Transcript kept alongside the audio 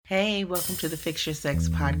Hey, welcome to the Fix Your Sex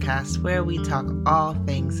podcast, where we talk all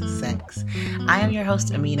things sex. I am your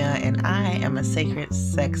host, Amina, and I am a sacred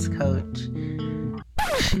sex coach.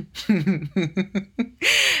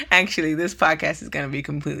 Actually, this podcast is going to be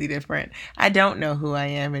completely different. I don't know who I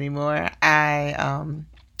am anymore. I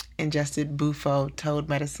ingested Bufo toad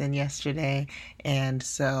medicine yesterday, and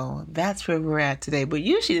so that's where we're at today. But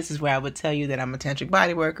usually this is where I would tell you that I'm a tantric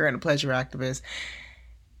body worker and a pleasure activist,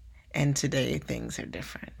 and today things are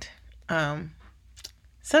different.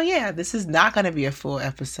 This is not going to be a full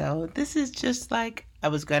episode. This is just like, I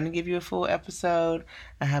was going to give you a full episode.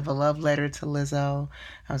 I have a love letter to Lizzo.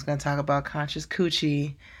 I was going to talk about conscious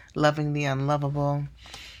coochie, loving the unlovable,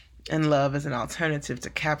 and love as an alternative to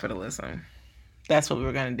capitalism. That's what we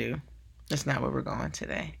were going to do. That's not where we're going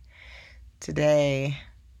today. Today,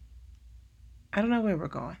 I don't know where we're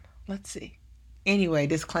going. Let's see. Anyway,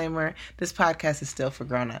 disclaimer, this podcast is still for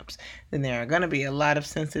grown-ups. Then there are going to be a lot of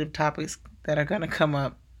sensitive topics that are going to come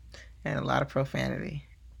up and a lot of profanity,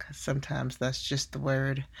 because sometimes that's just the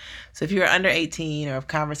word. So if you're under 18 or if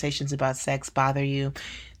conversations about sex bother you,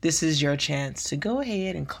 this is your chance to go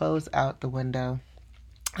ahead and close out the window.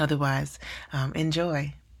 Otherwise,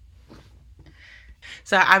 enjoy.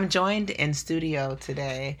 So I'm joined in studio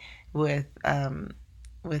today with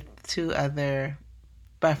two other,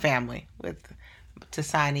 my family, with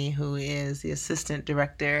Tasani, who is the assistant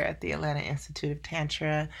director at the Atlanta Institute of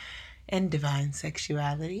Tantra and Divine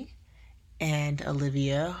Sexuality, and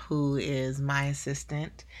Olivia, who is my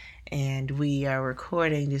assistant. And we are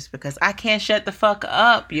recording just because I can't shut the fuck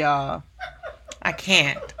up, y'all. I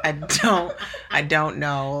can't. I don't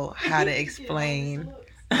know how to explain.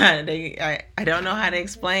 I don't know how to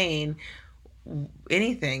explain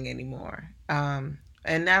anything anymore. And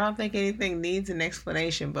I don't think anything needs an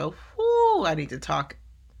explanation, but I need to talk.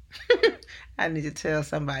 I need to tell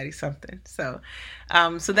somebody something. So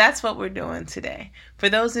that's what we're doing today. For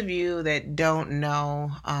those of you that don't know,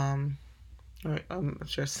 I'm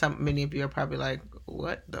sure many of you are probably like,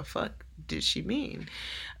 what the fuck did she mean?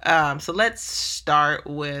 So let's start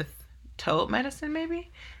with toad medicine, maybe.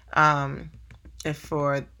 If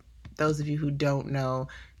for those of you who don't know,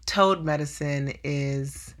 toad medicine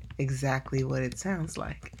is exactly what it sounds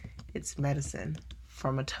like. It's medicine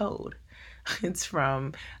from a toad. It's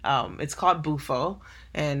from, it's called Bufo,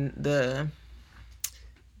 and the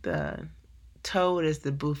toad is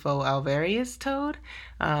the Bufo alvarius toad,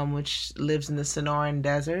 which lives in the Sonoran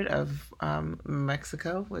Desert of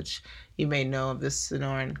Mexico, which you may know of the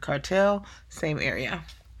Sonoran Cartel, same area.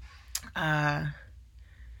 And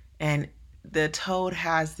the toad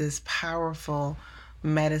has this powerful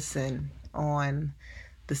medicine on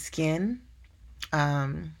the skin.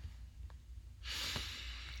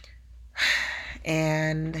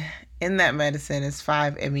 And in that medicine is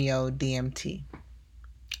 5-MeO-DMT,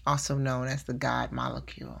 also known as the God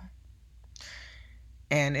molecule.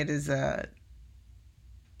 And it is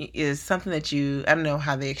something that I don't know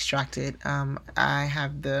how they extract it. I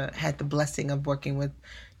had the blessing of working with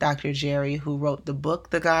Dr. Jerry, who wrote the book,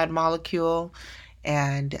 The God Molecule,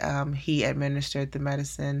 and he administered the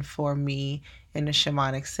medicine for me in a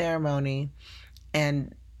shamanic ceremony,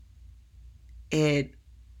 and it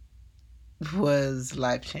was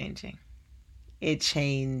life-changing. It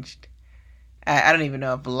changed. I don't even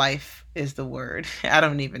know if life is the word. I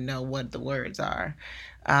don't even know what the words are.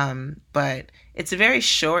 But it's a very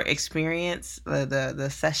short experience. The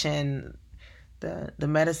session, the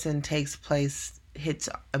medicine hits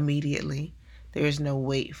immediately. There is no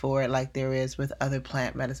wait for it like there is with other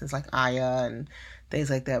plant medicines like Aya and things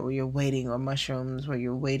like that, where you're waiting, or mushrooms where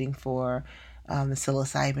you're waiting for the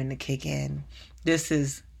psilocybin to kick in. This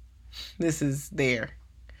is there.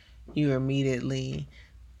 You're immediately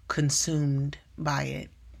consumed by it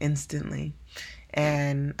instantly.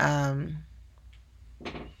 And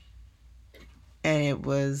it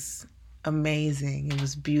was amazing. It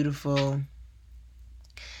was beautiful.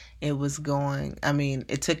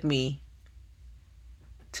 It took me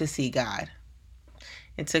to see God.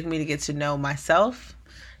 It took me to get to know myself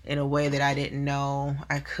in a way that I didn't know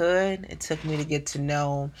I could. It took me to get to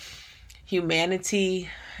know humanity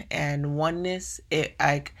and oneness.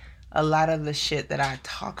 A lot of the shit that I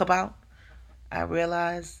talk about, I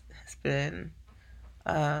realize has been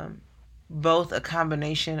both a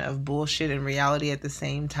combination of bullshit and reality at the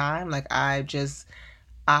same time. Like I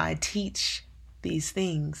teach these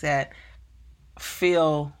things that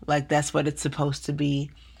feel like that's what it's supposed to be,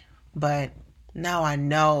 but now I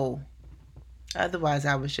know. Otherwise,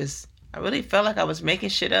 I really felt like I was making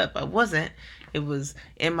shit up. I wasn't. It was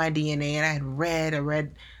in my DNA, and I read,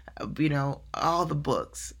 all the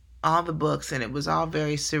books. all the books, and it was all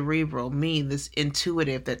very cerebral. Me, this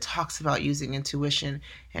intuitive that talks about using intuition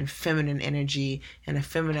and feminine energy and a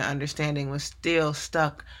feminine understanding, was still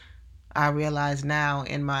stuck, I realize now,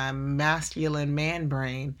 in my masculine man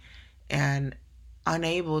brain, and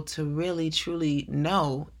unable to really truly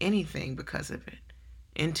know anything because of it.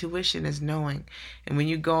 Intuition is knowing. And when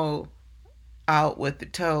you go out with the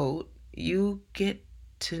toad, you get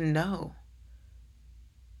to know.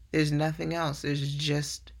 There's nothing else. There's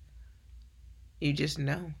just, you just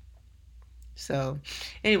know. So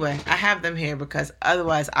anyway, I have them here because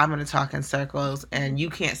otherwise I'm going to talk in circles and you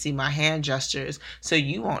can't see my hand gestures, so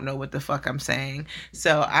you won't know what the fuck I'm saying.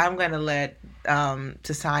 So I'm going to let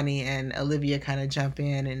Tasani and Olivia kind of jump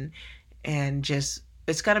in and just,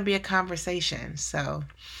 it's going to be a conversation. So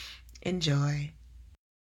enjoy.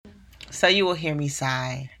 So you will hear me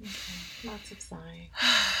sigh. Okay. Lots of sighing.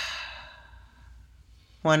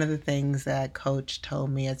 One of the things that Coach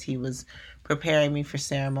told me as he was preparing me for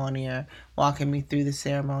ceremony or walking me through the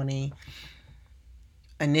ceremony,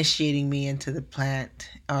 initiating me into the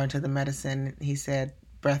plant or into the medicine, he said,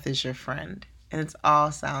 breath is your friend. And it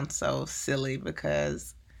all sounds so silly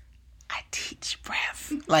because I teach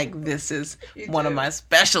breath. Like, this is one of my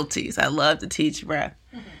specialties. I love to teach breath.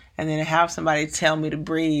 Mm-hmm. And then to have somebody tell me to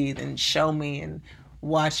breathe and show me and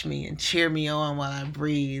watch me and cheer me on while I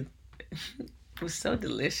breathe. It was so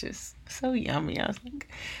delicious, so yummy. I was like,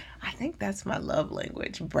 I think that's my love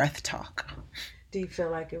language, breath talk. Do you feel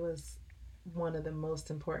like it was one of the most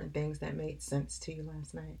important things that made sense to you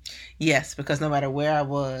last night? Yes, because no matter where I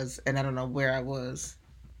was, and I don't know where I was,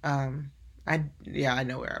 I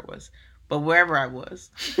know where I was, but wherever I was,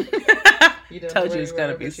 told you it's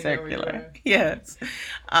going to be circular. Yes.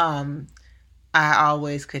 I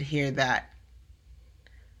always could hear that.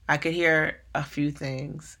 I could hear a few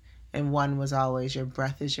things. And one was always, your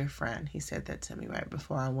breath is your friend. He said that to me right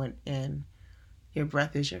before I went in. Your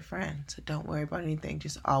breath is your friend. So don't worry about anything.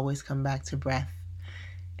 Just always come back to breath.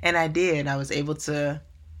 And I did. I was able to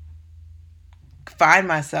find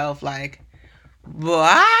myself like,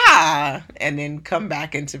 blah, and then come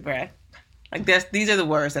back into breath. Like, these are the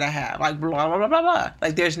words that I have. Like, blah, blah, blah, blah, blah.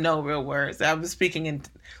 Like, there's no real words. I was speaking in,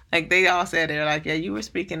 like, they all said, they're like, yeah, you were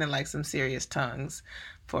speaking in, like, some serious tongues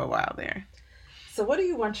for a while there. So what do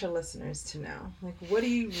you want your listeners to know? Like, what do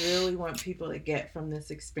you really want people to get from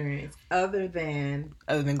this experience other than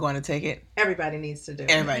going to take it? Everybody needs to do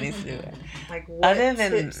it. Everybody needs to do it. Like, what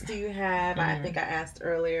tips do you have? I think I asked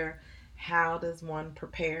earlier, how does one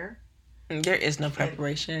prepare? There is no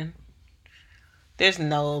preparation. There's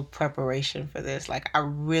no preparation for this. Like, I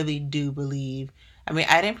really do believe. I mean,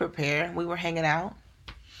 I didn't prepare. We were hanging out.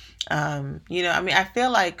 I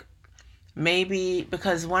feel like maybe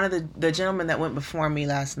because one of the gentlemen that went before me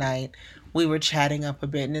last night, we were chatting up a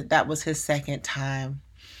bit, and that was his second time.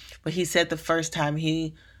 But he said the first time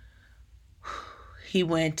he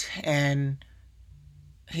went and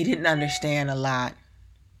he didn't understand a lot.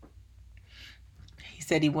 He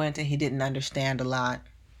said he went and he didn't understand a lot.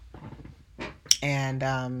 And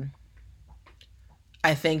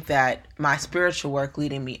I think that my spiritual work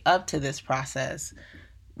leading me up to this process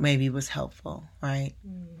maybe was helpful, right?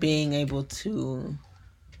 Mm-hmm. Being able to,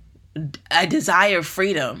 I desire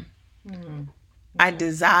freedom. Mm-hmm. I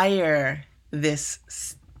desire this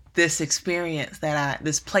experience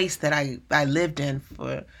this place that I lived in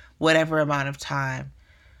for whatever amount of time.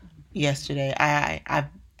 Yesterday, I've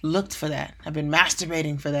looked for that. I've been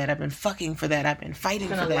masturbating for that. I've been fucking for that. I've been fighting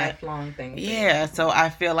for that. It's been a lifelong thing. Yeah, so I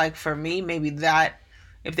feel like for me, maybe that,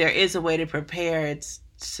 if there is a way to prepare, it's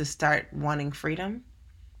to start wanting freedom.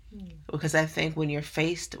 Because I think when you're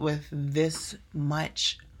faced with this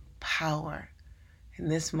much power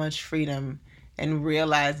and this much freedom and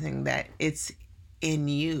realizing that it's in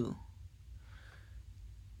you,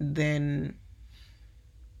 then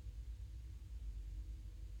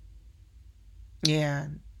yeah,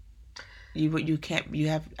 you can't,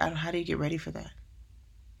 how do you get ready for that?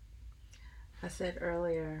 I said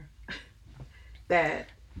earlier that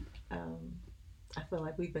I feel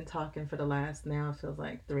like we've been talking for the last, now it feels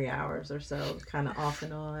like 3 hours or so, kind of off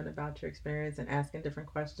and on about your experience and asking different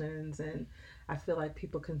questions. And I feel like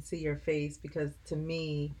people can see your face because to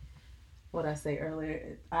me, what I say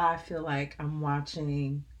earlier, I feel like I'm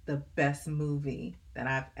watching the best movie that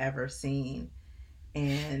I've ever seen.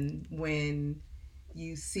 And when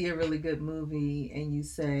you see a really good movie and you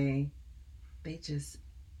say, they just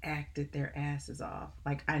acted their asses off.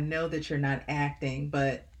 Like, I know that you're not acting,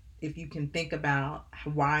 but if you can think about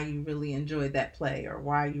why you really enjoyed that play or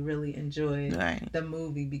why you really enjoyed the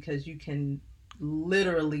movie, because you can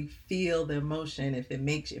literally feel the emotion. If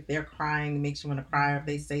they're crying, it makes you want to cry. Or if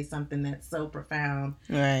they say something that's so profound,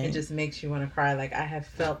 right, it just makes you want to cry. Like I have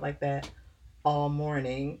felt like that all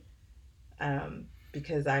morning,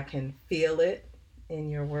 because I can feel it in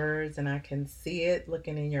your words and I can see it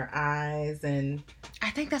looking in your eyes. And I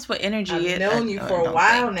think that's what energy is. I've known you for a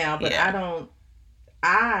while now, but I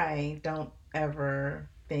don't ever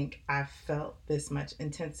think I felt this much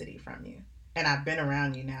intensity from you. And I've been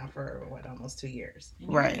around you now for almost 2 years.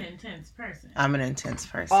 And you're an intense person. I'm an intense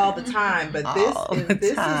person all the time, but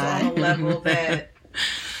this is on a level that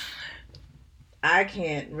I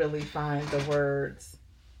can't really find the words.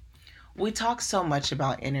 We talk so much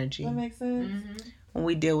about energy. That makes sense. Mm-hmm. When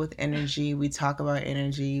we deal with energy, we talk about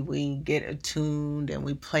energy. We get attuned and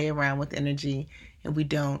we play around with energy, and we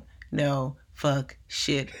don't know fuck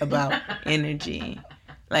shit about energy.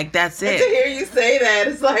 Like, that's it. And to hear you say that,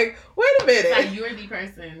 it's like, wait a minute. Like, you're the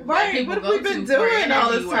person. Right, what have we been doing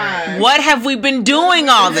all this time? What have we been doing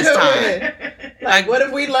all this time? Like, what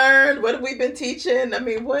have we learned? What have we been teaching? I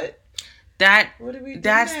mean, what do we do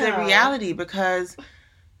That's now? the reality, because,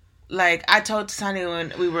 like, I told Sunny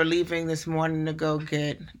when we were leaving this morning to go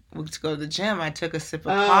to the gym, I took a sip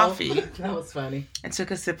of coffee. That was funny. I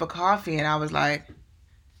took a sip of coffee, and I was like...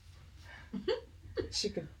 She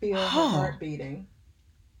could feel her heart beating.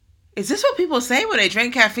 Is this what people say when they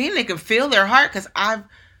drink caffeine? They can feel their heart? Because I've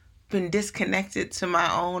been disconnected to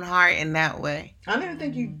my own heart in that way. I don't even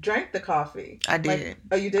think you drank the coffee. I did. Like,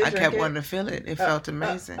 oh, you did? I kept wanting to feel it. It felt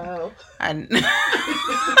amazing. I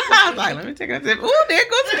was like, let me take a sip. Ooh, there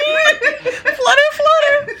goes the flutter.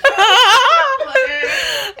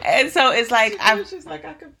 And so it's like... She's like,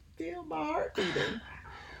 I could feel my heart beating.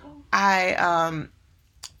 I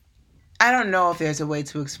don't know if there's a way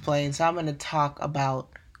to explain, so I'm going to talk about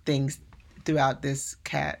things throughout this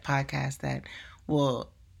podcast that will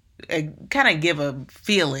kind of give a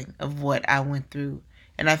feeling of what I went through.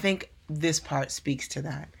 And I think this part speaks to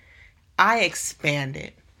that. I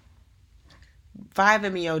expanded.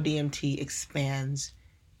 5-MeO-DMT expands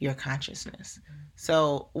your consciousness.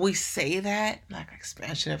 So we say that, like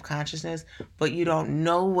expansion of consciousness, but you don't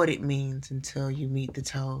know what it means until you meet the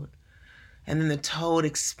toad. And then the toad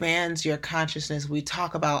expands your consciousness. We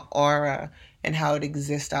talk about aura and how it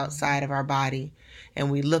exists outside of our body. And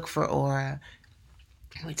we look for aura.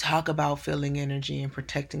 We talk about feeling energy and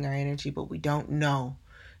protecting our energy, but we don't know.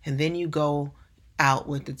 And then you go out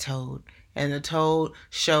with the toad. And the toad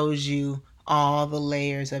shows you all the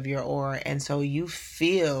layers of your aura. And so you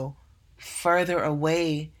feel further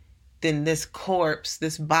away than this corpse,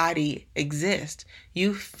 this body exists.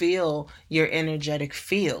 You feel your energetic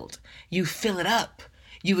field. You fill it up.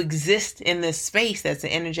 You exist in this space that's an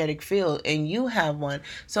energetic field, and you have one.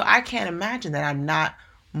 So I can't imagine that I'm not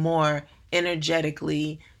more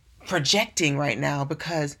energetically projecting right now,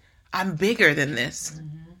 because I'm bigger than this.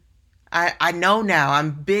 Mm-hmm. I know now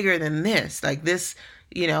I'm bigger than this. Like this,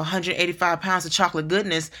 185 pounds of chocolate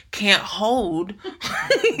goodness can't hold.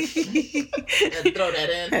 Throw that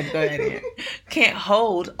in. Can't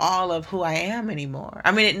hold all of who I am anymore.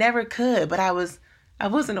 I mean, it never could, but I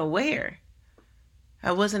wasn't aware.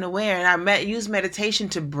 I wasn't aware, and I used meditation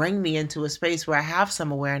to bring me into a space where I have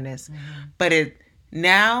some awareness. Mm-hmm. But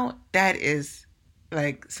now that is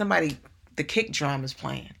like the kick drum is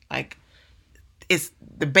playing. Like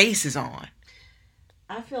the bass is on.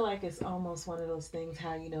 I feel like it's almost one of those things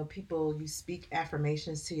how, you speak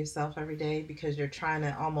affirmations to yourself every day because you're trying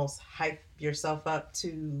to almost hype yourself up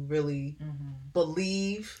to really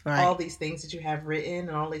believe all these things that you have written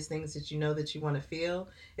and all these things that you know that you want to feel.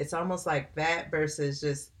 It's almost like that versus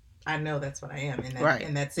just, I know that's what I am.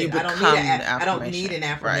 And that's it. I don't need an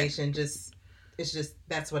affirmation. Right. It's just,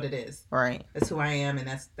 that's what it is. Right. That's who I am. And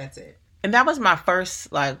that's it. And that was my first,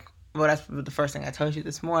 that's the first thing I told you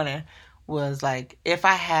this morning. Was like, if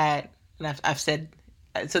I had, and I've said,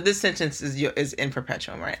 so this sentence is in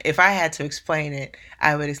perpetuum, right? If I had to explain it,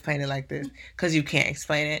 I would explain it like this, because you can't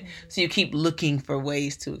explain it. So you keep looking for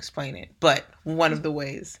ways to explain it. But one of the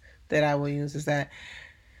ways that I will use is that,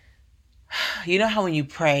 you know how when you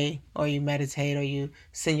pray or you meditate or you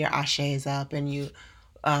send your ashes up and you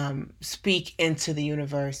speak into the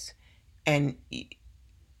universe and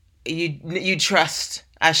you trust.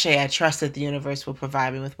 Ashe, I trust that the universe will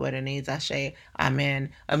provide me with what it needs. Ashe,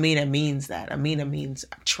 Amen. Amina means that. Amina means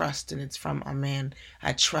trust, and it's from Amen.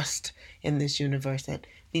 I trust in this universe that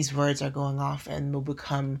these words are going off and will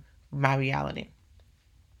become my reality.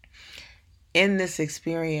 In this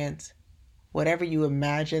experience, whatever you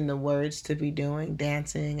imagine the words to be doing,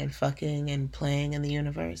 dancing and fucking and playing in the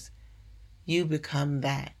universe, you become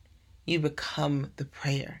that. You become the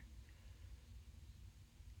prayer.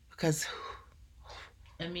 Because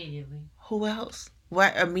Immediately. Who else?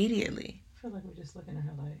 What immediately? I feel like we're just looking at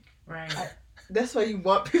her like. Right. That's why you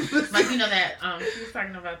want people to Like, you know that she was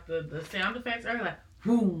talking about the sound effects earlier, like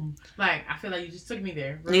boom. Like, I feel like you just took me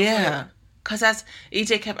there. Yeah. Cause that's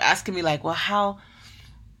EJ kept asking me like, well, how,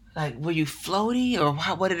 like, were you floaty or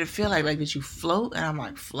what did it feel like? Like, did you float? And I'm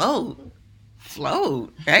like, float.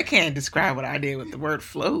 I can't describe what I did with the word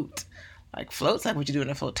float. Like, float's like what you do in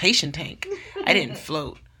a flotation tank. I didn't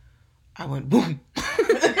float. I went boom.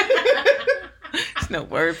 There's no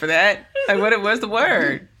word for that. Like, what was the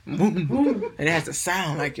word? Boom, boom. And it has to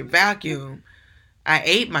sound like your vacuum. I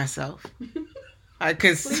ate myself. I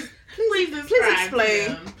could. Please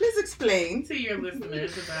explain. Please explain To your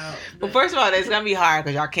listeners about. Well, first of all, it's gonna be hard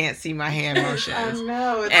because y'all can't see my hand motions. I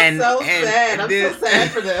know, it's so sad. I'm so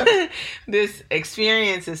sad for them. This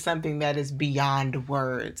experience is something that is beyond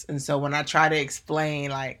words, and so when I try to explain,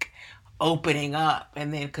 like, opening up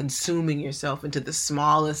and then consuming yourself into the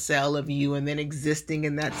smallest cell of you, and then existing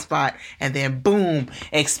in that spot, and then boom,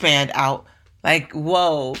 expand out. Like,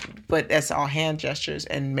 whoa, but that's all hand gestures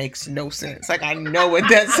and makes no sense. Like, I know what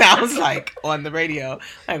that sounds like on the radio.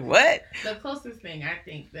 Like, what? The closest thing I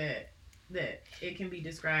think that it can be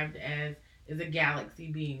described as is a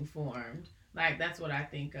galaxy being formed. Like, that's what I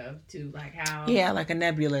think of too. Like how. Yeah, like a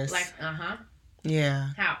nebulous. Like, Yeah.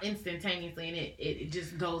 How instantaneously and it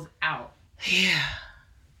just goes out. Yeah.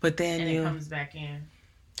 But then and it comes back in.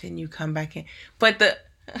 Then you come back in. But the.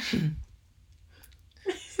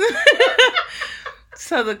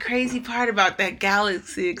 So the crazy part about that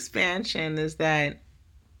galaxy expansion is that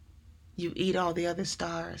you eat all the other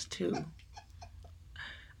stars too.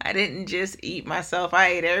 I didn't just eat myself. I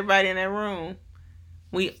ate everybody in that room.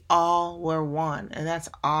 We all were one. And that's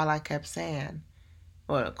all I kept saying.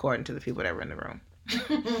 Well, according to the people that were in the room.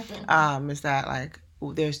 Is that, like,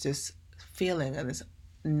 there's this feeling and this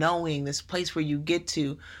knowing, this place where you get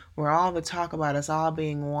to where all the talk about us all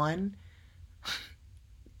being one,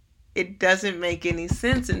 it doesn't make any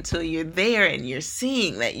sense until you're there and you're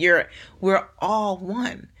seeing that we're all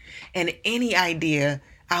one. And any idea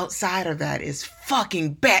outside of that is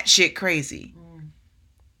fucking batshit crazy.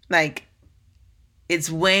 Like, it's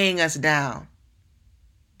weighing us down.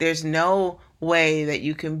 There's no way that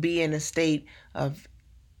you can be in a state of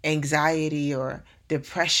anxiety or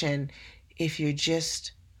depression if you're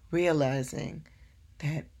just realizing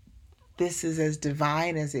that this is as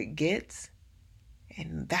divine as it gets.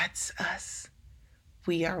 And that's us.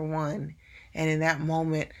 We are one. And in that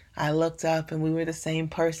moment, I looked up and we were the same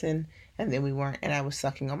person. And then we weren't. And I was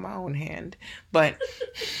sucking on my own hand. But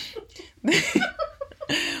every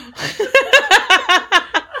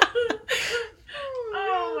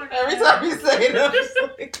time you say it, I'm just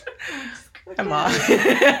like, come on.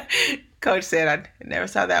 Coach said I never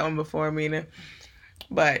saw that one before, Mina.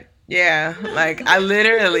 But yeah, like, I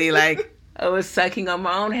literally, like, I was sucking on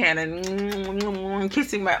my own hand and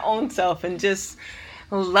kissing my own self and just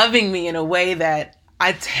loving me in a way that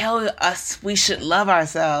I tell us we should love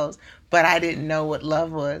ourselves, but I didn't know what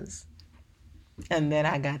love was. And then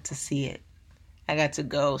I got to see it. I got to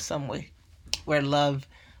go somewhere where love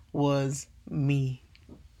was me.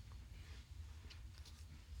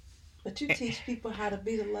 But you teach people how to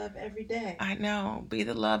be the love every day. I know. Be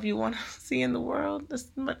the love you want to see in the world. That's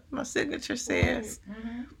what my signature says. Right.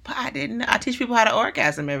 Mm-hmm. But I didn't. I teach people how to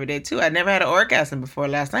orgasm every day, too. I never had an orgasm before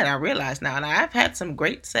last night. I realized now. And I've had some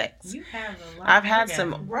great sex. You have a lot I've had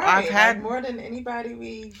some. Right. I've had like more than anybody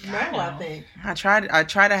we know, I think. I try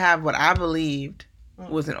to have what I believed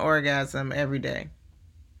was an orgasm every day.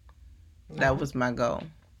 That was my goal.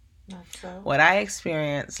 Not so. What I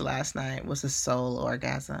experienced last night was a soul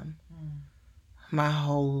orgasm. My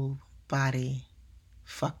whole body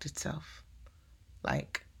fucked itself.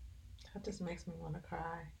 Like, that just makes me want to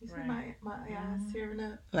cry. You see my eyes tearing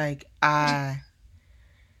up. Like,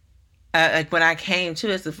 like when I came to,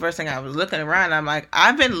 it's the first thing I was looking around. I'm like,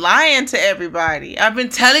 I've been lying to everybody. I've been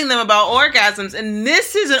telling them about orgasms, and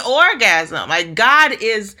this is an orgasm. Like, God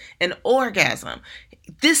is an orgasm.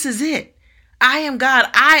 This is it. I am God.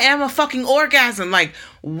 I am a fucking orgasm. Like,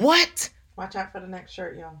 what? Watch out for the next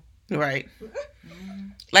shirt, y'all. Right.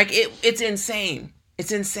 Like, it's insane.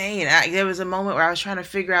 It's insane. There was a moment where I was trying to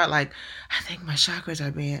figure out, like, I think my chakras are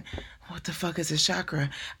being, what the fuck is a chakra?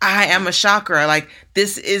 I am a chakra. Like,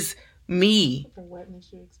 this is me. The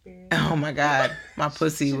wetness you experienced. Oh my God. My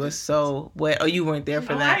pussy was so wet. Oh, you weren't there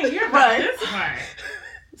for that. I hear about this part.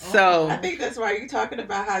 So I think that's why you're talking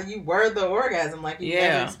about how you were the orgasm, like you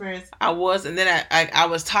never experienced. I was, and then I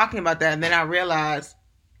was talking about that, and then I realized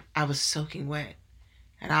I was soaking wet.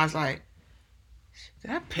 And I was like,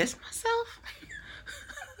 did I piss myself?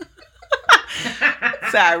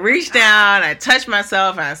 So I reach down, I touch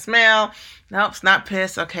myself, and I smell. Nope, it's not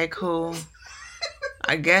piss. Okay, cool.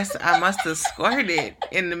 I guess I must have squirted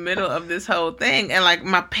in the middle of this whole thing. And like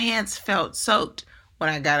my pants felt soaked. When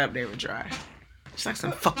I got up, they were dry. It's like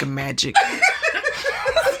some fucking magic.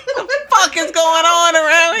 What the fuck is going on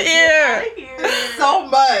around here? So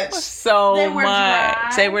much. So They were much.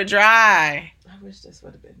 dry? They were dry. I wish this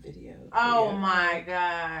would have been video. Oh my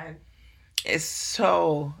God. It's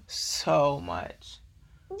so much.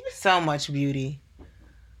 So much beauty.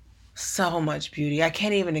 So much beauty. I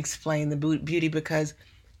can't even explain the beauty because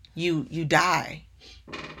you die.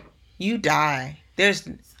 You die. There's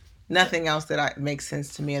nothing else that makes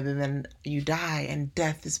sense to me other than you die, and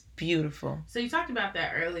death is beautiful. So you talked about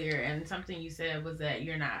that earlier, and something you said was that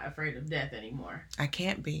you're not afraid of death anymore. I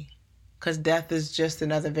can't be, because death is just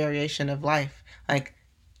another variation of life. Like,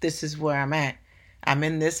 this is where I'm at. I'm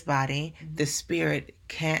in this body. The spirit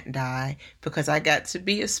can't die because I got to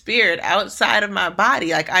be a spirit outside of my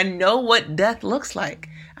body. Like, I know what death looks like.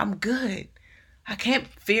 I'm good. I can't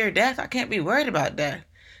fear death. I can't be worried about death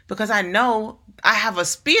because I know I have a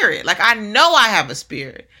spirit. Like, I know I have a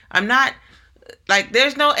spirit. I'm not, like,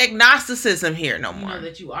 there's no agnosticism here no more. You know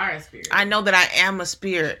that you are a spirit. I know that I am a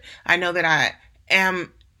spirit. I know that I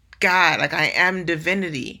am God. Like, I am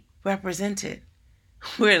divinity represented.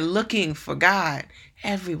 We're looking for God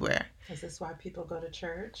everywhere. Is this why people go to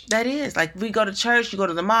church? That is. Like, we go to church, you go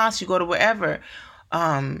to the mosque, you go to wherever.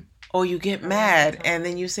 Or you get mad and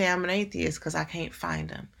then you say, I'm an atheist because I can't find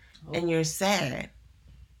him. Oh. And you're sad.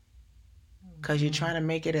 Because you're trying to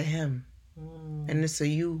make it a him. And it's a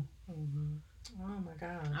you. Oh my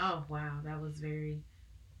gosh. Oh, wow. That was very,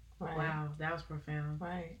 Right. wow. That was profound.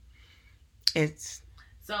 Right. It's...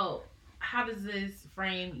 So, how does this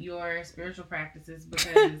frame your spiritual practices?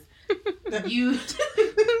 Because you,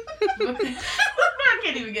 I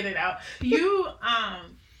can't even get it out. You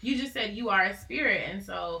just said you are a spirit, and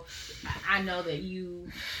so I know that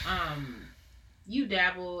you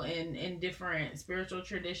dabble in different spiritual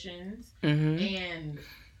traditions, and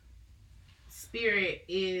spirit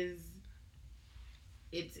is.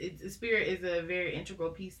 Spirit is a very integral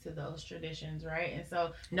piece to those traditions, right? And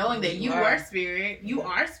so knowing that you are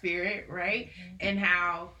spirit, right? And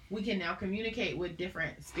how we can now communicate with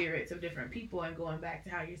different spirits of different people, and going back to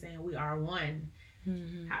how you're saying we are one.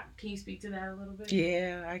 Can you speak to that a little bit?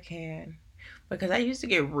 Yeah, I can. Because I used to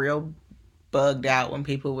get real bugged out when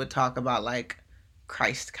people would talk about like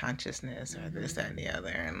Christ consciousness or this, that, and the other.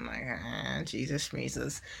 And like, Jesus.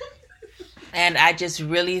 And I just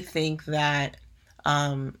really think that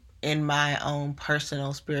in my own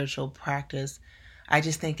personal spiritual practice, I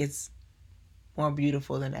just think it's more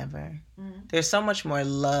beautiful than ever. There's so much more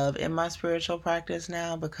love in my spiritual practice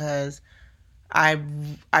now because I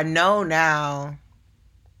know now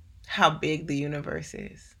how big the universe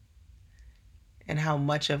is and how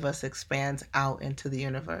much of us expands out into the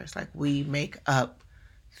universe. Like, we make up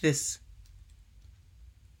this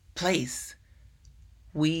place.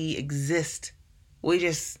 We exist. We're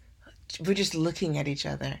just looking at each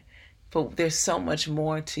other. But there's so much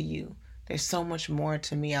more to you. There's so much more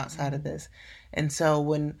to me outside of this. And so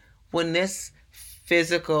when this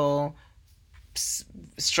physical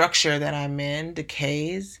structure that I'm in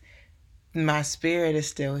decays, my spirit is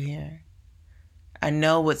still here. I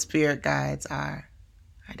know what spirit guides are.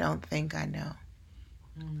 I don't think I know.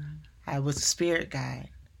 I was a spirit guide.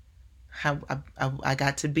 I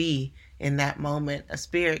got to be, in that moment, a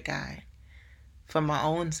spirit guide for my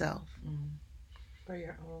own self. For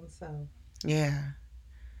your own self. Yeah.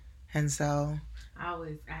 And so... I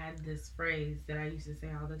had this phrase that I used to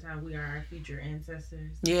say all the time, we are our future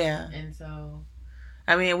ancestors. Yeah. And so...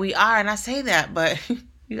 I mean, we are, and I say that, but...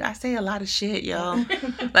 I say a lot of shit, yo.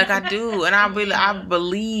 Like, I do. And I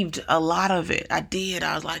believed a lot of it. I did.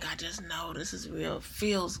 I was like, I just know this is real. It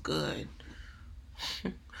feels good.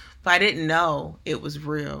 But I didn't know it was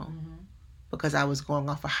real because I was going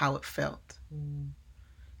off of how it felt.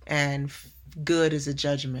 And good is a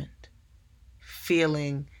judgment.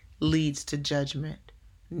 Feeling leads to judgment.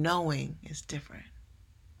 Knowing is different.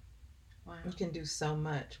 Wow. You can do so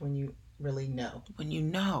much when you really know. When you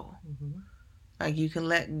know. Like, you can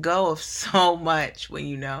let go of so much when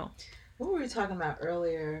you know. What were we talking about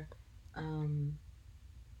earlier?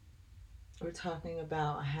 We're talking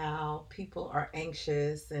about how people are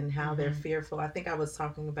anxious and how they're fearful. I think I was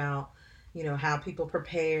talking about, how people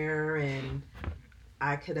prepare, and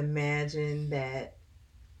I could imagine that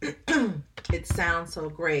it sounds so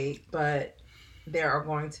great, but there are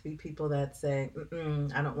going to be people that say,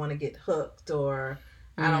 I don't want to get hooked, or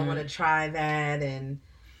I don't want to try that, and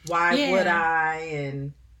why would I?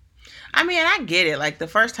 And I mean, I get it. Like, the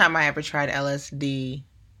first time I ever tried LSD,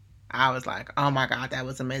 I was like, oh my God, that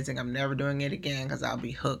was amazing. I'm never doing it again because I'll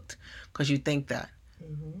be hooked. Because you think that.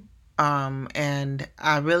 Mm-hmm. And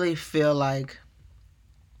I really feel like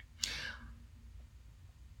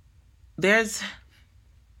it's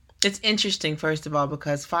interesting, first of all,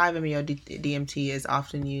 because 5-MeO-DMT is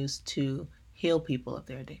often used to heal people of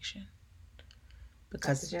their addiction.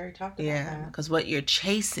 Because Because, Jerry talked about that. because what you're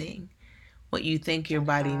chasing, what you think your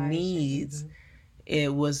body needs,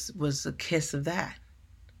 it was a kiss of that.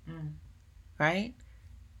 Right?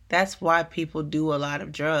 That's why people do a lot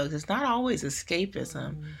of drugs. It's not always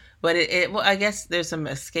escapism, but well, I guess there's some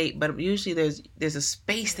escape, but usually there's a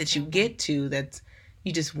space that you get to that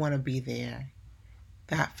you just want to be there.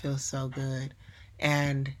 That feels so good,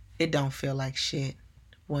 and it don't feel like shit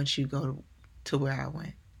once you go to where I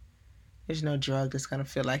went. There's no drug that's gonna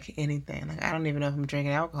feel like anything. Like, I don't even know if I'm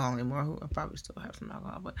drinking alcohol anymore. I probably still have some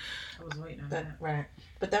alcohol, but I was waiting on But, that. right.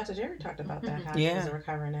 But Dr. Jerry talked about that, how he was a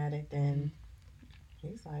recovering addict, and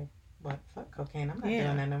he's like, what, fuck cocaine, I'm not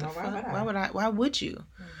doing that no more. Why would you?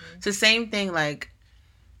 Mm-hmm. It's the same thing, like,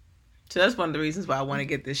 so that's one of the reasons why I want to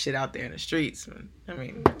get this shit out there in the streets. I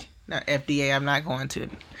mean, not FDA, I'm not going to,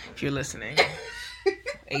 if you're listening.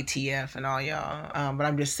 ATF and all y'all. But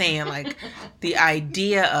I'm just saying, like, the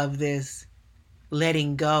idea of this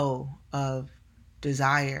letting go of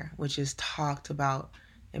desire, which is talked about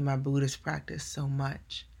in my Buddhist practice so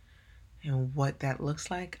much, and what that looks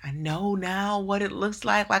like. I know now what it looks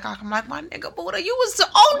like. Like, I'm like, my nigga Buddha, you was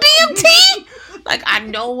on DMT? Like, I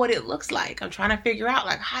know what it looks like. I'm trying to figure out,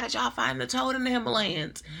 like, how did y'all find the toad in the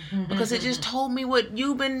Himalayas? Because it just told me what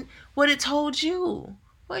it told you.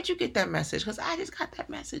 Where'd you get that message? Because I just got that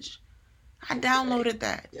message. I downloaded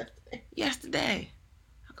that yesterday.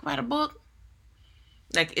 I could write a book.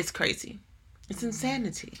 Like, it's crazy. It's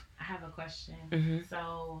insanity. I have a question. Mm-hmm.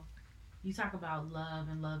 So, you talk about love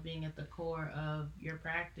and love being at the core of your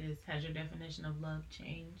practice. Has your definition of love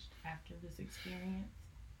changed after this experience?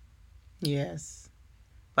 Yes.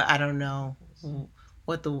 But I don't know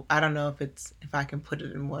I don't know if I can put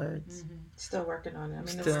it in words. Mm-hmm. Still working on it. I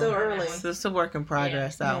mean, it's still early. It's a work in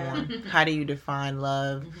progress, that one. How do you define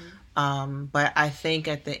love? Mm-hmm. But I think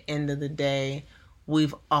at the end of the day,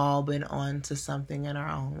 we've all been on to something in our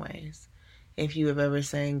own ways. If you have ever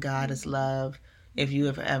sang God is love, if you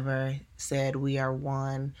have ever said we are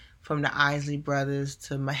one, from the Isley Brothers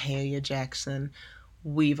to Mahalia Jackson,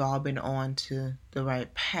 we've all been on to the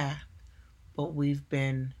right path, but we've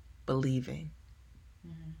been believing.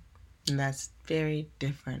 And that's very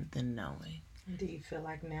different than knowing. Do you feel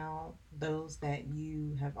like now those that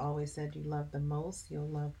you have always said you love the most, you'll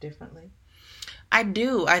love differently? I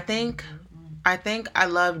do. I think I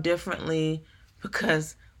love differently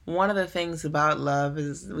because one of the things about love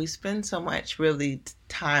is we spend so much really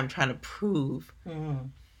time trying to prove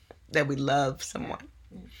that we love someone.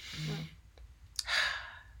 Mm-hmm.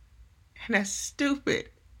 And that's stupid.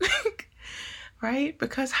 Right?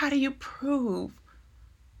 Because how do you prove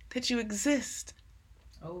that you exist?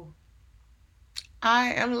 Oh.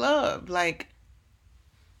 I am love. Like,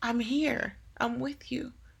 I'm here. I'm with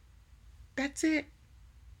you. That's it.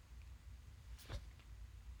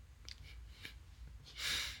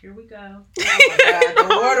 Here we go. Oh my God,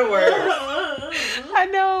 the waterworks. I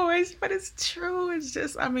know, but it's true. It's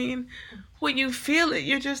just, I mean, when you feel it,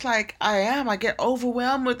 you're just like, I get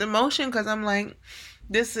overwhelmed with emotion because I'm like,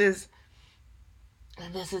 this is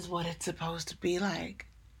what it's supposed to be like.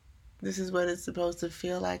 This is what it's supposed to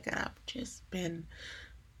feel like, and I've just been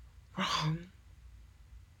wrong.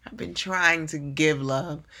 I've been trying to give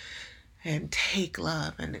love and take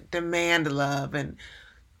love and demand love and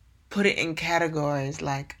put it in categories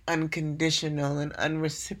like unconditional and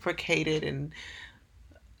unreciprocated, and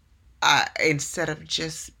instead of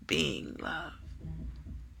just being love.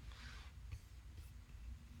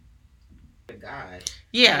 God.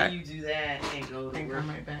 Yeah. You do that and go to work.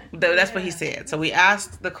 Right back. That's what he said. So we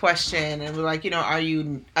asked the question and we're like, are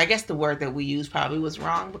you, I guess the word that we used probably was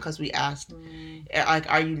wrong because we asked,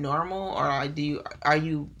 like, are you normal or are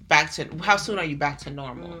you back to, how soon are you back to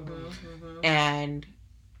normal? And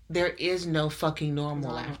there is no fucking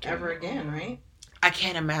normal after. Ever again, right? I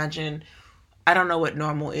can't imagine, I don't know what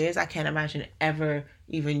normal is. I can't imagine ever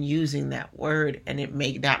even using that word and it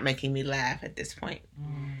not making me laugh at this point.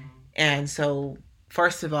 And so,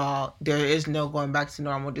 first of all, there is no going back to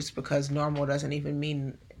normal just because normal doesn't even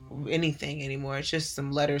mean anything anymore. It's just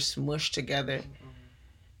some letters smushed together.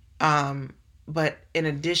 But in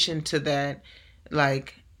addition to that,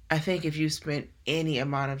 like, I think if you spent any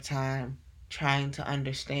amount of time trying to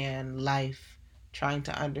understand life, trying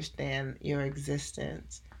to understand your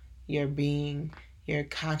existence, your being, your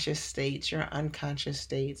conscious states, your unconscious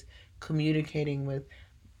states, communicating with,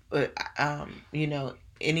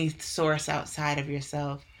 any source outside of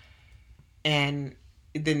yourself. And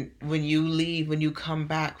then when you leave, when you come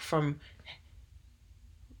back from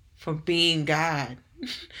being God,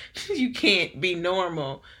 you can't be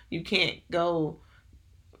normal. You can't go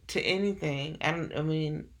to anything.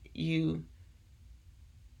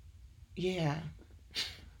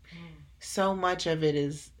 So much of it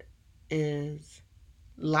is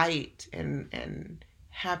light and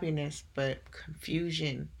happiness, but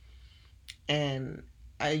confusion, and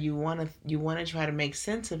you want to try to make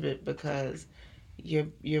sense of it, because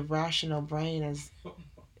your rational brain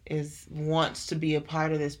is wants to be a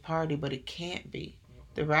part of this party, but it can't be.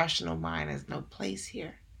 The rational mind has no place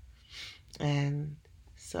here. And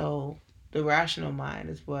so the rational mind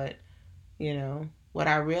is what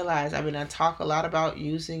I realize. I talk a lot about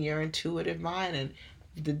using your intuitive mind, and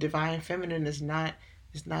the divine feminine is not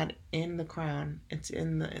in the crown. It's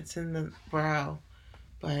in the brow.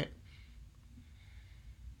 But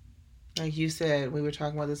like you said, we were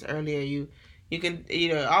talking about this earlier, you can,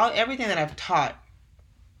 everything that I've taught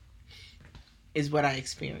is what I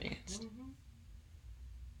experienced. Mm-hmm.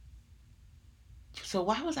 So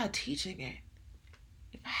why was I teaching it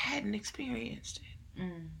if I hadn't experienced it?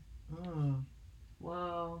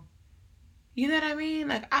 Well, you know what I mean?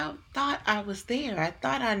 Like, I thought I was there. I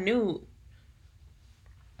thought I knew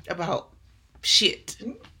about shit.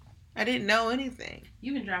 I didn't know anything.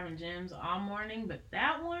 You've been dropping gems all morning, but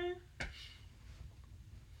that one?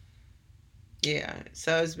 Yeah,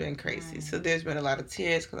 so it's been crazy. So there's been a lot of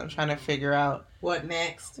tears because I'm trying to figure out what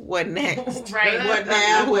next. What next? Right. What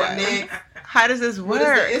now? What next? How does this work?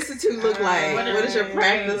 What does the institute look like? What does your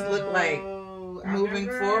practice look like moving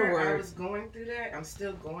forward? I was going through that. I'm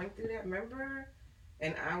still going through that. Remember?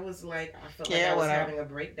 And I was like, I felt like I was having a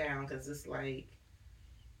breakdown because it's like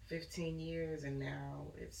 15 years and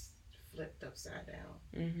now it's flipped upside down.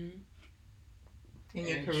 Mm-hmm. In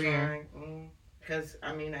your career. Because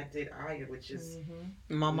I did Aya, which is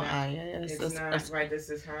Mama Aya. It's not right. This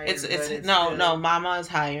is higher. It's no. Mama is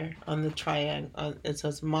higher on the triangle. It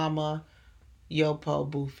says Mama Yopo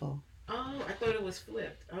Bufo. Oh, I thought it was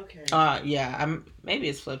flipped. Okay. Yeah. Maybe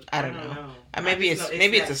it's flipped. I don't know. Maybe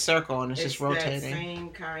it's a circle and it's just rotating. That same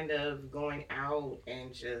kind of going out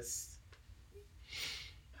and just,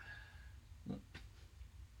 and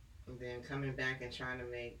then coming back and trying to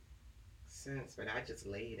make sense, but I just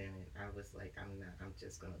laid in it. I was like, I'm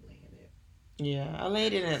just gonna lay in it. Yeah, I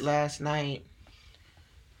laid in it last night,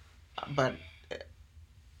 and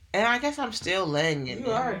I guess I'm still laying in it.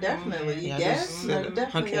 You are definitely. You guess? You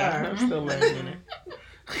definitely are. I'm still laying in it.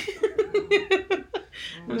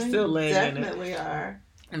 I'm still laying in it. Definitely are.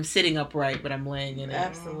 I'm sitting upright, but I'm laying in it.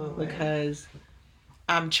 Absolutely. Because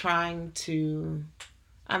I'm trying to.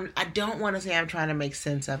 I don't want to say I'm trying to make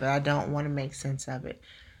sense of it. I don't want to make sense of it.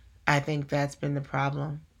 I think that's been the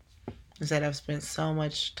problem, is that I've spent so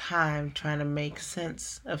much time trying to make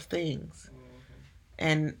sense of things.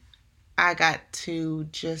 And I got to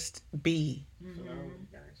just be.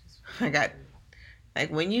 I got,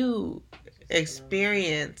 like, when you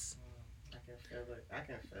experience I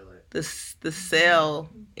can feel it. The cell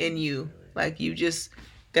in you, like, you just,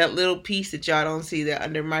 that little piece that y'all don't see, that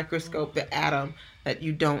under microscope, the atom that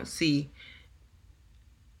you don't see,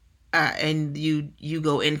 and you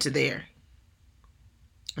go into there,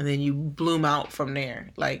 and then you bloom out from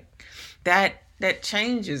there. Like, that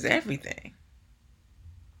changes everything.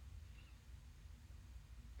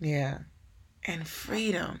 Yeah. And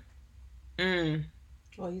freedom.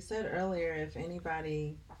 Well, you said earlier, if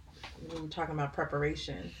anybody, we were talking about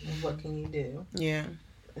preparation and what can you do. Yeah.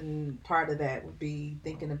 And part of that would be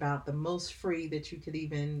thinking about the most free that you could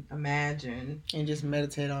even imagine. And just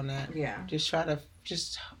meditate on that. Yeah. Just try to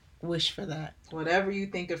wish for that. Whatever you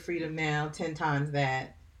think of freedom now, 10 times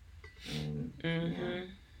that. And,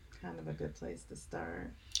 kind of a good place to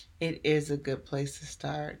start. It is a good place to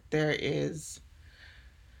start. There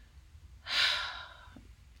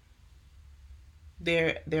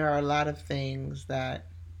are a lot of things that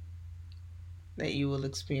you will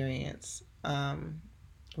experience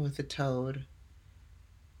with the toad,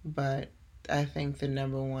 but I think the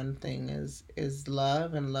number one thing is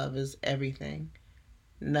love, and love is everything.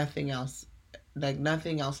 Nothing else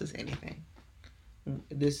is anything.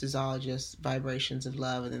 This is all just vibrations of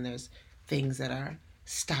love, and then there's things that are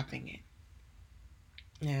stopping it.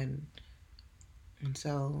 And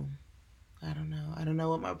so, I don't know. I don't know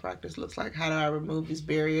what my practice looks like. How do I remove these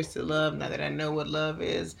barriers to love now that I know what love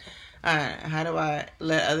is? How do I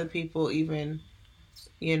let other people even,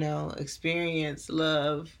 experience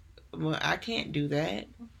love? Well, I can't do that.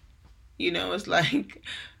 It's like,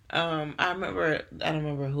 I don't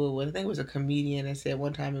remember who it was. I think it was a comedian that said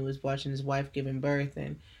one time he was watching his wife giving birth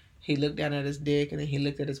and he looked down at his dick and then he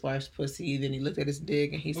looked at his wife's pussy. Then he looked at his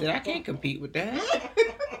dick and he said, I can't compete with that.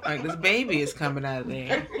 Like, this baby is coming out of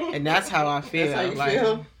there. And that's how I feel. That's how you like,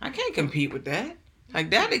 feel? I can't compete with that. Like,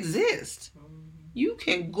 that exists. You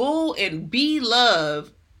can go and be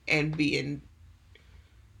love and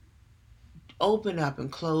open up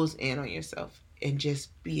and close in on yourself and just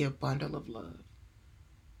be a bundle of love.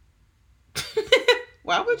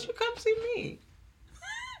 Why would you come see me?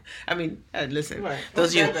 I mean, listen. Right. Those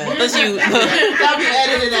of you, That'll be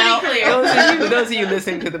edited out. those of you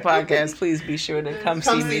listening to the podcast, please be sure to come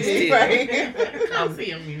see me still. Right? Come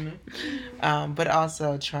see him, But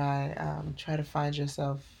also try to find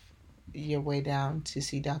your way down to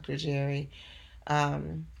see Dr. Jerry.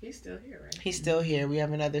 He's still here, right? He's still here. We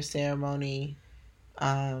have another ceremony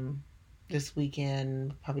this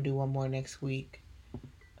weekend. Probably do one more next week.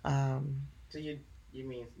 So you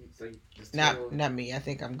mean just not me. I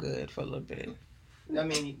think I'm good for a little bit. I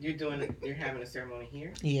mean, you're having a ceremony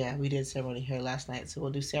here? Yeah, we did ceremony here last night, so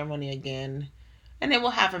we'll do ceremony again, and then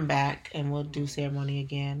we'll have him back, and we'll do ceremony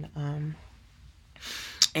again.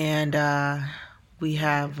 We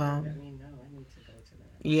have Let me know. I need to go to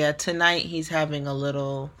that. yeah, tonight he's having a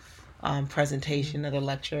little presentation of the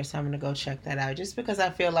lecture, so I'm gonna go check that out. Just because I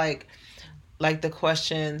feel like the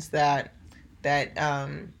questions that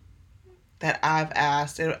I've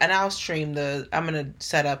asked, and I'll stream I'm gonna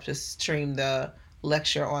set up to stream the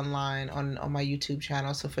lecture online on my YouTube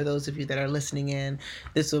channel. So for those of you that are listening in,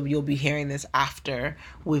 you'll be hearing this after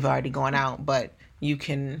we've already gone out, but you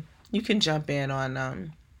can jump in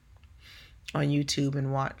on YouTube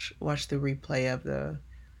and watch the replay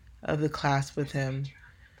of the class with him.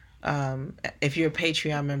 If you're a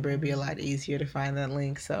Patreon member, it'd be a lot easier to find that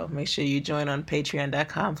link. So make sure you join on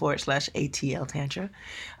patreon.com/ATL Tantra.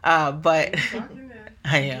 But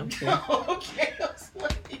I am. Yeah. Okay, I was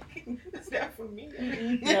like, is that for me?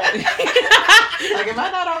 Yeah. Like, am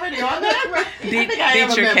I not already on that?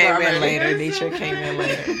 Dietrich came in later. Dietrich came in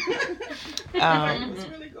later. What's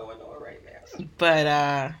really going on right now?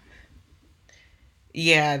 But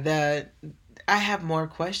yeah, I have more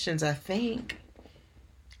questions, I think.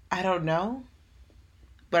 I don't know.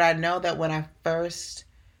 But I know that when I first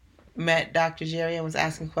met Dr. Jerry and was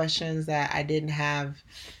asking questions that I didn't have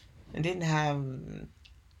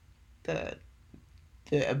the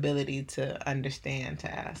ability to understand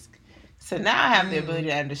to ask. So now I have the ability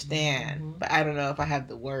to understand, but I don't know if I have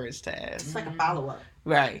the words to ask. It's like a follow-up.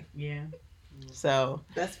 Right. Yeah. So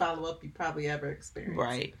Best follow-up you probably ever experienced.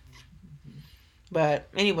 right. But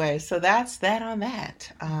anyway, so that's that on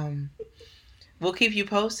that. We'll keep you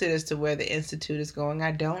posted as to where the Institute is going.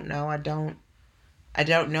 I don't know. I don't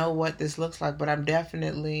know what this looks like, but I'm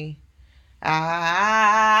definitely,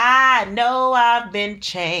 I know I've been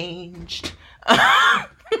changed.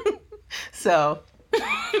 So,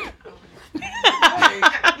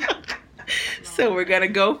 so we're going to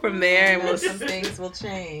go from there and some things will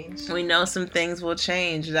change. we know some things will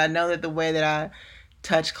change. I know that the way that I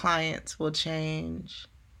touch clients will change.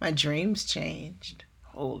 My dreams changed.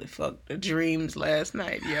 Holy fuck, the dreams last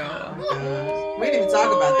night, y'all. We didn't even talk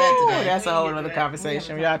about that today. That's a whole other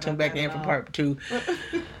conversation. Y'all tune back in for part 2.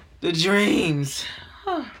 The dreams.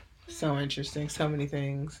 So interesting. So many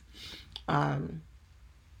things.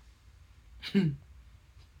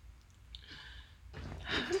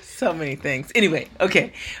 So many things. Anyway,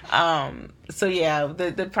 okay. So yeah,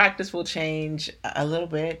 the practice will change a little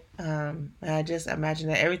bit. I just imagine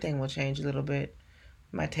that everything will change a little bit.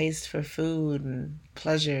 My taste for food and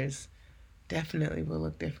pleasures definitely will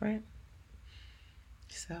look different.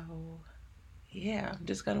 So, yeah, I'm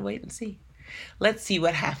just going to wait and see. Let's see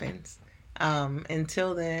what happens.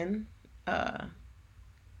 Until then,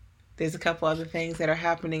 there's a couple other things that are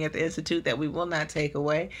happening at the Institute that we will not take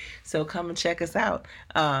away. So come and check us out.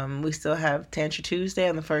 We still have Tantra Tuesday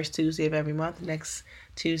on the first Tuesday of every month. Next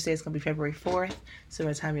Tuesday is going to be February 4th. So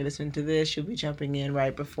by the time you're listening to this, you'll be jumping in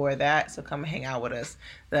right before that. So come and hang out with us.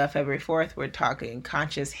 The February 4th, we're talking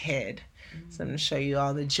conscious head. So I'm going to show you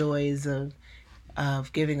all the joys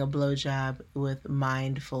of giving a blowjob with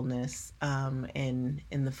mindfulness in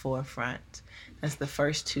the forefront. That's the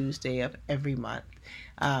first Tuesday of every month.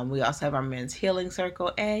 We also have our men's healing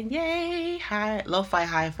circle and yay, Lo-Fi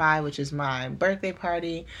Hi-Fi, which is my birthday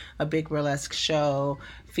party, a big burlesque show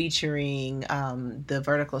featuring the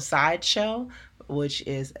Vertical Side Show, which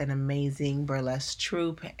is an amazing burlesque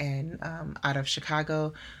troupe and out of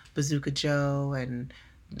Chicago, Bazooka Joe and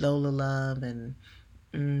Lola Love and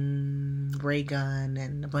Ray Gun,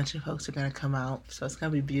 and a bunch of folks are going to come out. So it's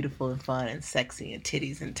going to be beautiful and fun and sexy and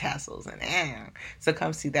titties and tassels and so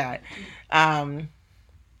come see that.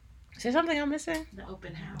 Is there something I'm missing? The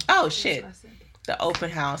open house. Oh, shit. The open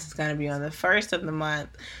house is going to be on the 1st of the month.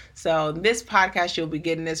 So this podcast, you'll be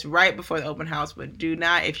getting this right before the open house. But do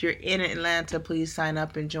not, if you're in Atlanta, please sign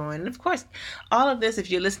up and join. And of course, all of this, if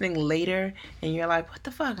you're listening later and you're like, what the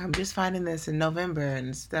fuck? I'm just finding this in November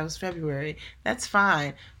and that was February. That's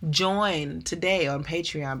fine. Join today on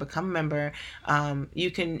Patreon. Become a member. You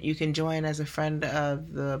can join as a friend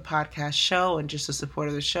of the podcast show and just a supporter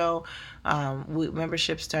of the show.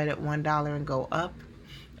 Memberships start at $1 and go up.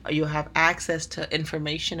 You'll have access to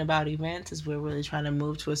information about events, as we're really trying to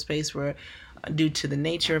move to a space where, due to the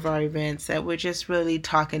nature of our events, that we're just really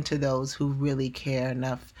talking to those who really care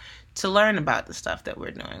enough to learn about the stuff that we're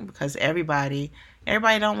doing. Because everybody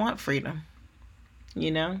don't want freedom, you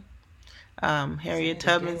know. Harriet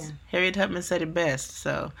Tubman said it best.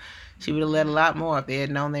 So she would have led a lot more if they had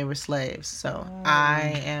known they were slaves. So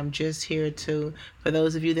I am just here for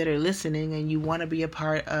those of you that are listening and you want to be a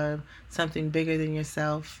part of something bigger than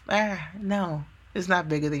yourself. No, it's not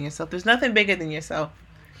bigger than yourself. There's nothing bigger than yourself.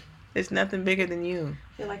 There's nothing bigger than you.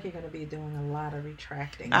 I feel like you're going to be doing a lot of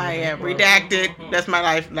retracting. I am. Redacted. That's my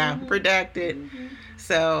life now. Redacted.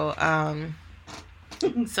 So,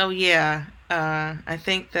 yeah, I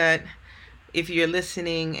think that if you're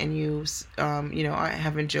listening and you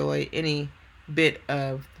have enjoyed any bit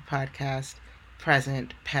of the podcast,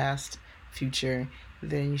 present, past, future,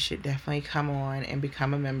 then you should definitely come on and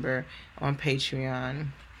become a member on Patreon.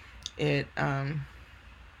 It's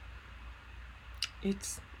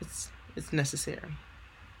necessary.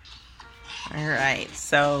 All right,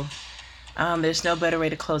 so there's no better way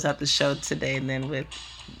to close out the show today than with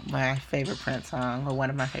my favorite Prince song, or one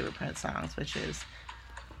of my favorite Prince songs, which is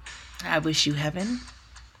I Wish You Heaven,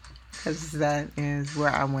 because that is where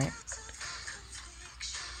I went.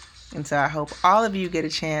 And so I hope all of you get a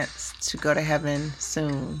chance to go to heaven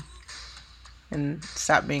soon and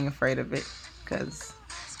stop being afraid of it, because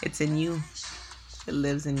it's in you. It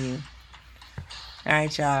lives in you. All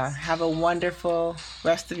right, y'all. Have a wonderful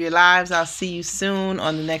rest of your lives. I'll see you soon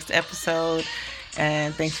on the next episode.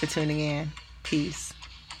 And thanks for tuning in. Peace.